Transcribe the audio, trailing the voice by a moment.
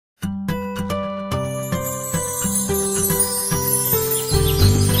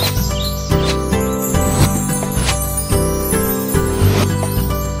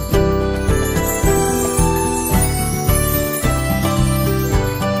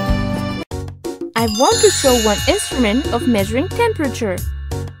I want to show one instrument of measuring temperature.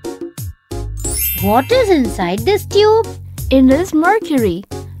 What is inside this tube? It is mercury,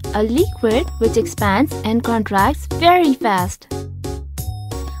 a liquid which expands and contracts very fast.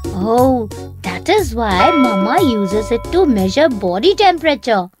 Oh, that is why Mama uses it to measure body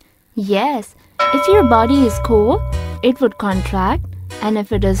temperature. Yes, if your body is cold, it would contract, and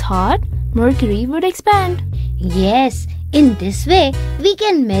if it is hot, mercury would expand. Yes, in this way we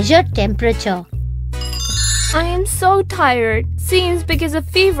can measure temperature. I am so tired. Seems because of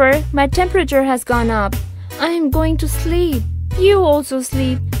fever, my temperature has gone up. I am going to sleep. You also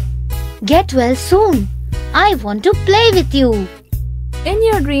sleep. Get well soon. I want to play with you. In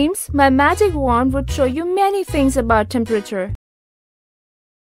your dreams, my magic wand would show you many things about temperature.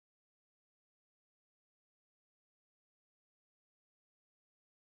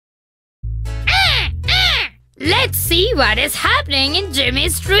 Let's see what is happening in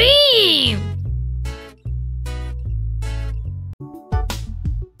Jimmy's dream.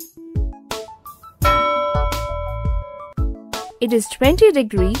 It is 20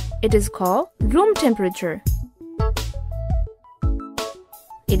 degrees. It is called room temperature.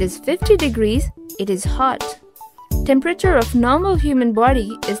 It is 50 degrees. It is hot. Temperature of normal human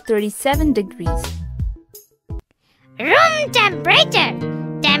body is 37 degrees. Room temperature.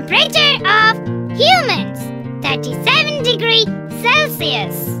 Temperature of humans. 37 degrees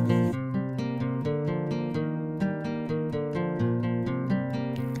Celsius.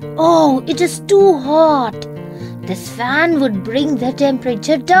 Oh, it is too hot. This fan would bring the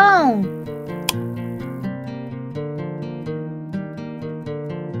temperature down.